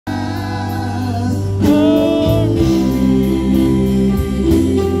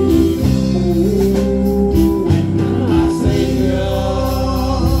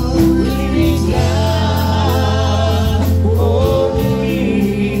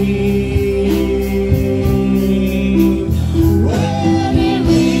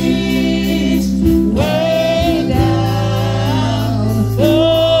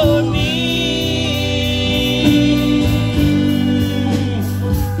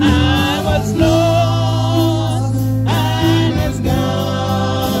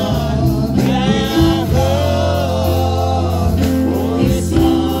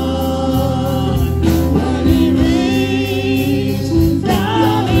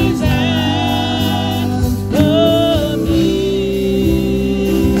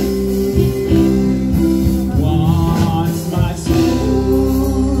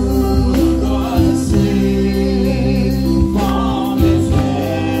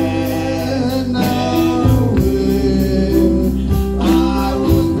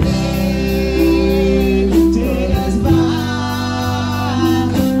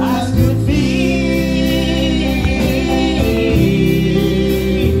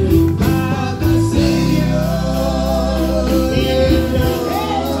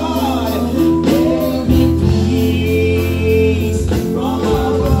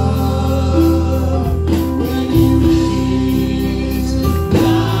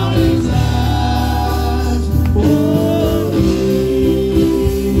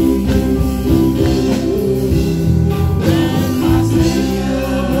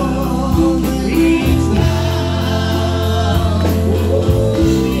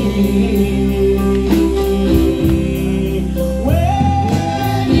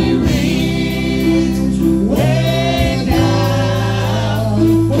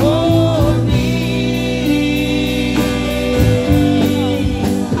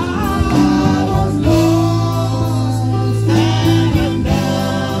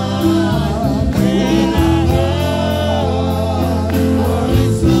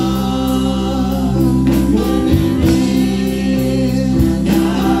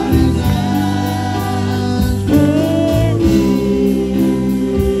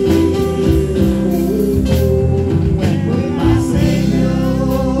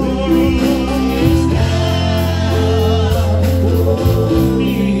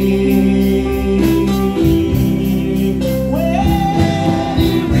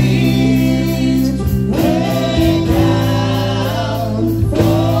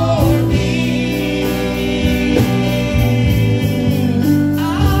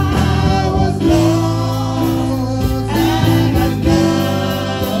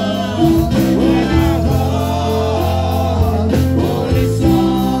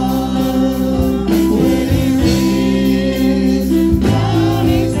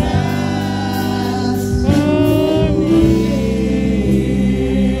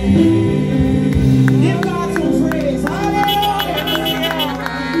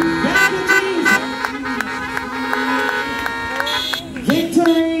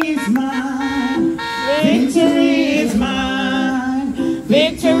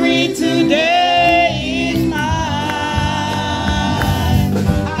Victory today is mine.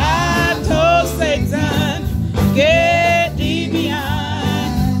 I told Satan, get thee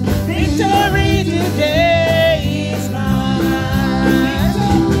behind. Victory today is mine.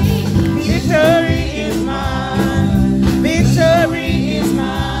 Victory is mine. Victory is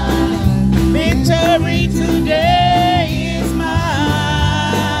mine. Victory today is mine.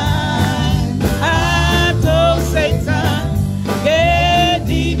 I told Satan, get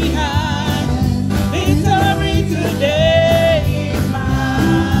thee behind. Victory today is mine.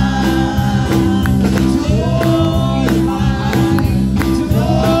 Joy is mine.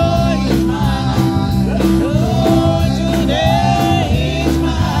 Joy is mine. Joy today is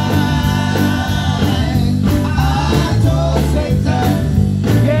mine. I told Satan,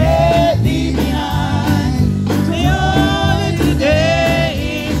 get thee behind. Joy today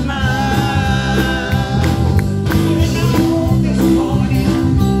is mine. Even now this morning,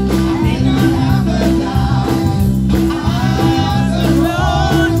 I may not have a doubt. I am the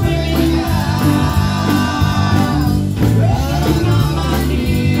Lord living out. Running on my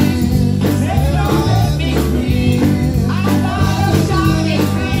knees, say Lord let me free. I got a shining,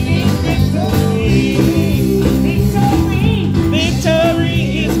 gleaming victory. Victory, victory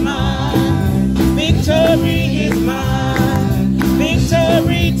is mine. Victory is mine.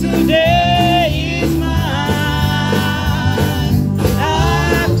 Victory today is mine. I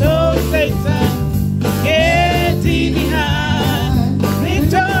told Satan, get thee behind.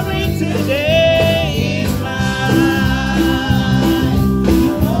 Victory today is mine.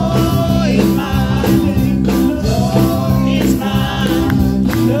 Joy is mine. Joy is mine.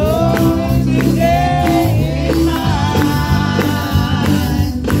 Joy today is mine.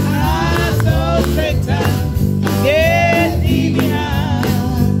 I told Satan, get thee behind.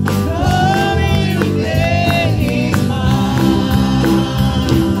 Glory today is mine.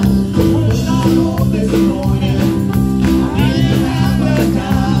 When I woke this morning, I didn't have a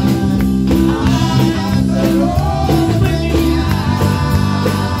doubt. I am the Lord with me out.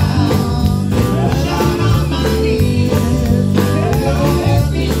 Down on my knees, say Lord let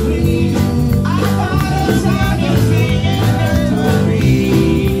me free. I got a shining, singing victory.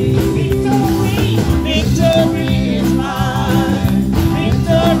 Victory, victory is mine.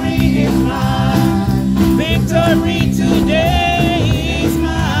 Victory is mine. Victory today is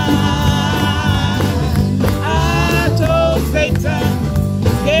mine. I told Satan,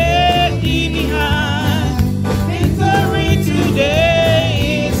 get thee behind. Victory today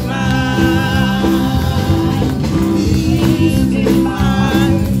is mine. Peace is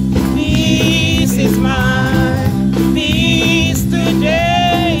mine. Peace is mine. Peace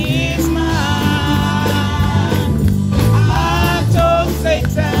today is mine. I told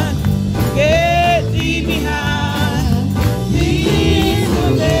Satan, get thee behind. Peace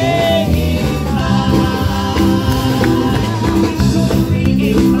today is mine. Victory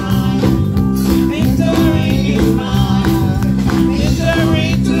is mine. Victory is mine. Victory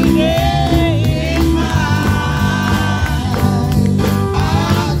today is mine.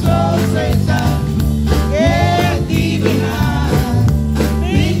 I told Satan, get thee behind.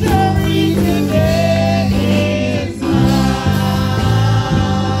 Victory today is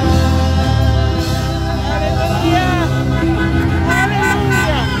Hallelujah.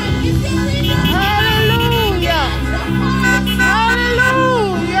 Hallelujah. Hallelujah.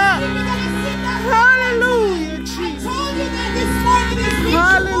 Hallelujah. Hallelujah, Jesus.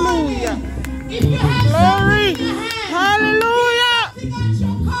 Hallelujah. Glory. Hallelujah.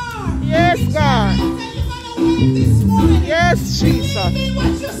 Yes, God. Yes, Jesus.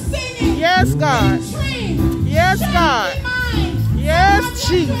 Yes, God. Yes, God. Yes,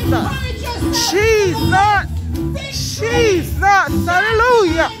 Jesus. Jesus. Jesus.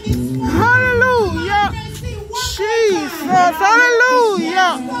 Hallelujah. Hallelujah. Jesus.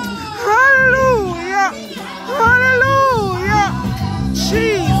 Hallelujah. Hallelujah. Hallelujah.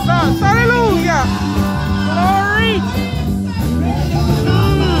 Jesus. Hallelujah. Glory.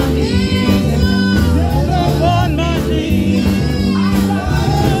 On my knees.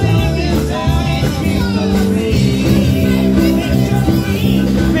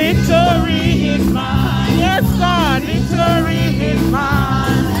 Victory is mine. Yes, God. Victory is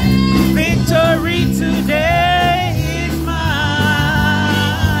mine. Victory today is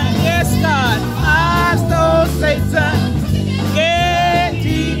mine. Yes, God. I stole Satan. Get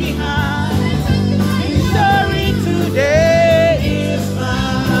thee behind.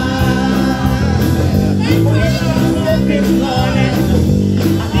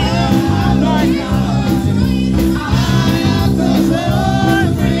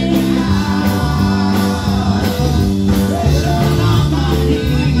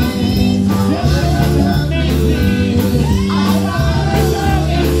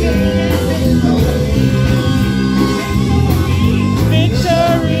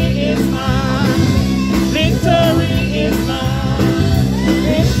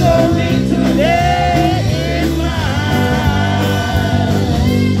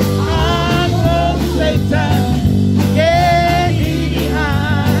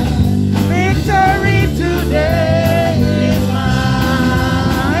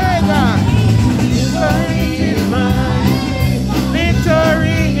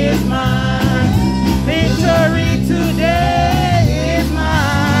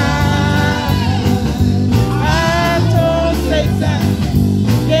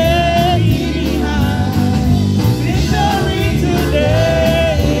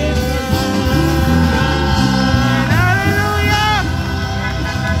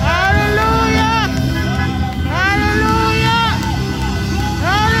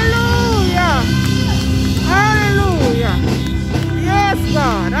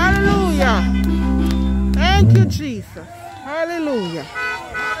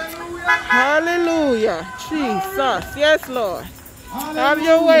 Hallelujah. Jesus. Yes, Lord. Have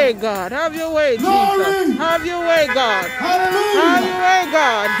your way, God. Have your way, Jesus. Have your way, God. Have your way,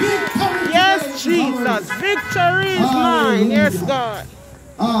 God. Yes, Jesus. Victory is mine. Yes, God.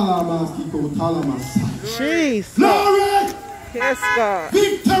 Jesus. Yes, God.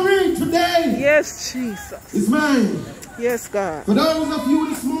 Victory today. Yes, Jesus. Is mine. Yes, God. For those of you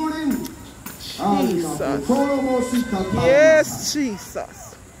this morning. Jesus. Yes,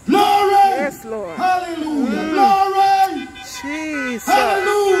 Jesus. Glory. Yes, Lord. Hallelujah. Glory. Jesus.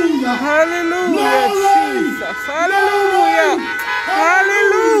 Hallelujah. Hallelujah. Glory. Jesus. Hallelujah.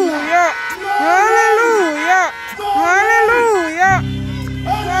 Hallelujah. Hallelujah. Hallelujah.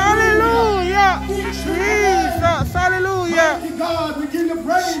 Hallelujah. Jesus. Hallelujah. Mighty God, we give you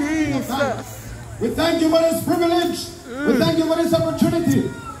praise. Jesus. We thank you for this privilege. We thank you for this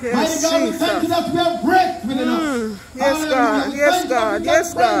opportunity. Yes, Mighty God, we thank you that we have breath within us. Yes, God. Yes, God.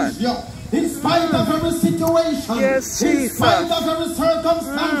 Yes, God. In spite of every situation, yes, in spite of every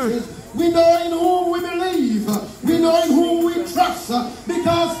circumstances, we know in whom we believe, we know in whom we trust,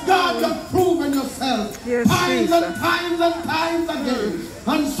 because God, you have proven yourself times and times and times again.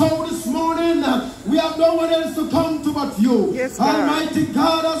 And so this morning, we have no one else to come to but you. Yes, God. Almighty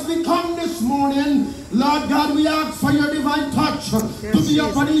God, as we come this morning, Lord God, we ask for your divine touch to be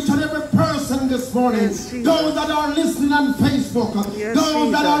upon each and every person this morning. Those that are listening on Facebook,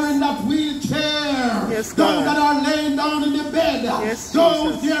 those that are in that wheelchair, those that are laying down in the bed,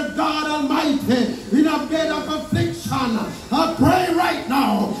 those, dear God Almighty, in a bed of affliction, I pray right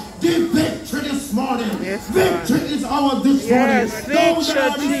now, give victory this morning. Victory is ours this morning. Those that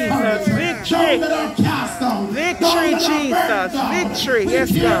are discouraged, those that are cast down, victory, Jesus, victory,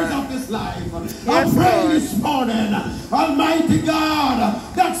 yes, God. Of this life. I pray this morning, Almighty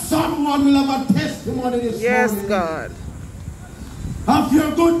God, that someone will have a testimony this morning. Yes, God. Of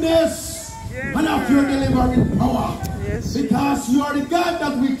your goodness and of your delivering power. Yes, because you are the God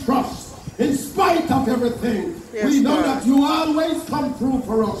that we trust. In spite of everything, we know that you always come through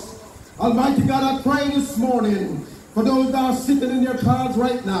for us. Almighty God, I pray this morning for those that are sitting in their cars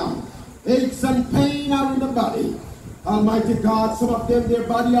right now. Aches and pain are in the body. Almighty God, some of them, their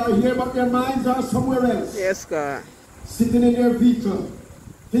body are here, but their minds are somewhere else. Yes, God. Sitting in their vehicle,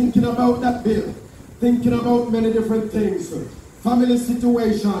 thinking about that bill, thinking about many different things. Family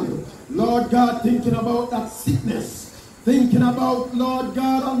situation. Lord God, thinking about that sickness. Thinking about, Lord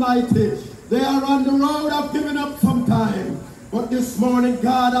God Almighty, they are on the road of giving up sometime. But this morning,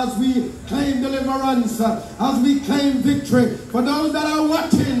 God, as we claim deliverance, as we claim victory, for those that are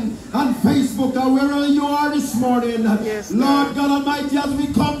watching on Facebook or wherever you are this morning, Lord God Almighty, as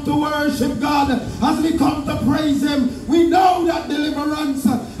we come to worship God, as we come to praise Him, we know that deliverance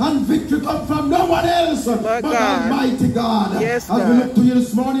and victory come from no one else but Almighty God. As we look to you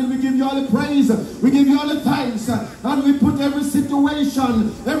this morning, we give you all the praise, we give you all the thanks, and we put every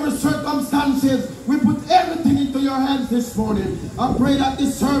situation, every circumstances, we put everything into your hands this morning. I pray that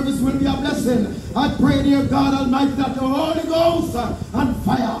this service will be a blessing. I pray, dear God Almighty, that your Holy Ghost and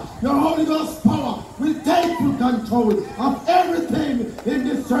fire, your Holy Ghost power will take full control of everything in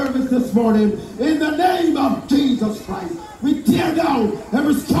this service this morning. In the name of Jesus Christ, we tear down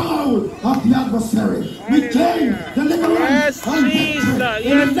every stronghold of the adversary. We claim deliverance and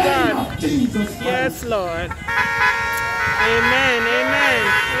victory in the name of Jesus Christ. Yes, Lord. Amen, amen,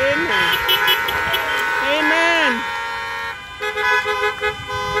 amen. Amen.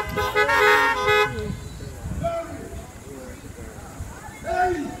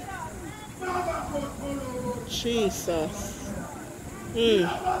 Jesus.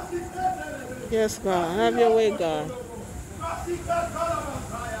 Yes, God. Have your way, God.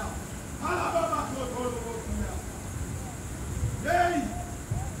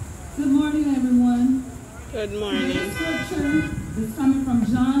 Good morning, everyone. Good morning. Today's scripture is coming from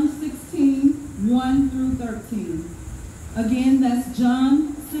John 16, 1 through 13. Again, that's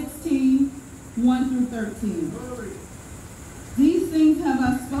John 16, 1 through 13. These things have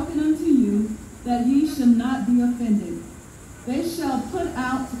I spoken unto you, that ye should not be offended. They shall put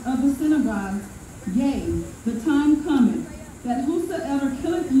out of the synagogues, yea, the time cometh, that whosoever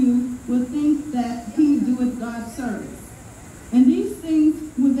killeth you will think that he doeth God's service. And these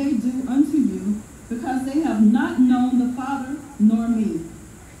things will they do unto you, because they have not known the Father nor me.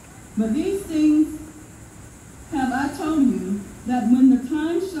 But these things have I told you, that when the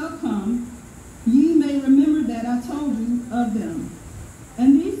time shall come, ye may remember that I told you of them.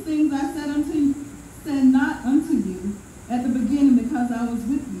 And these things I said not unto you at the beginning, because I was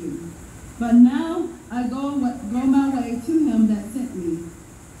with you. But now I go my way to him that sent me.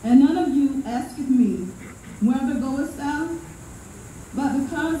 And none of you asketh me, Whither goest thou? But But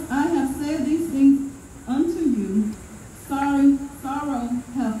because I have said these things unto you, sorrow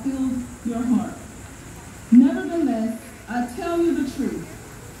have filled your heart. Nevertheless, I tell you the truth.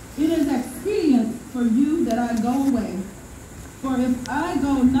 It is expedient for you that I go away. For if I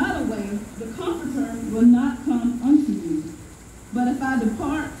go not away, the Comforter will not come unto you. But if I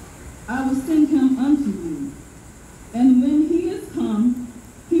depart, I will send him unto you. And when he is come,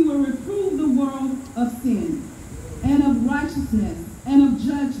 he will reprove the world of sin, and of righteousness, and of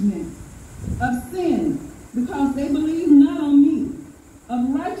judgment. Of sin, because they believe not on me. Of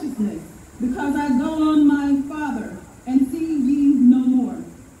righteousness, because I go on my Father, and see ye no more.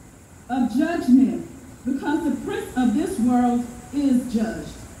 Of judgment, because the prince of this world is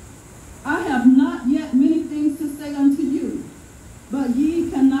judged. I have not yet many things to say unto you, but ye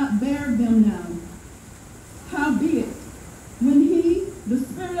cannot bear them now. Howbeit, when he, the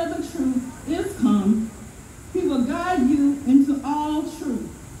Spirit of the truth, is come, he will guide you into all truth.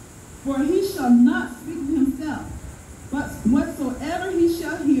 For he shall not speak of himself, but whatsoever he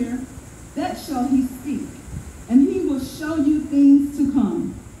shall hear, that shall he speak, and he will show you things to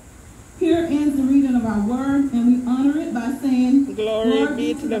come. Here ends the reading of our word, and we honor it by saying, Glory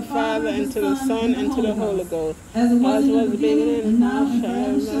be to the Father, and to the Son, and to the Holy Ghost, as it was in the beginning, and now, and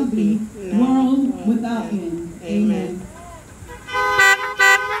forever shall be, world without end. Amen.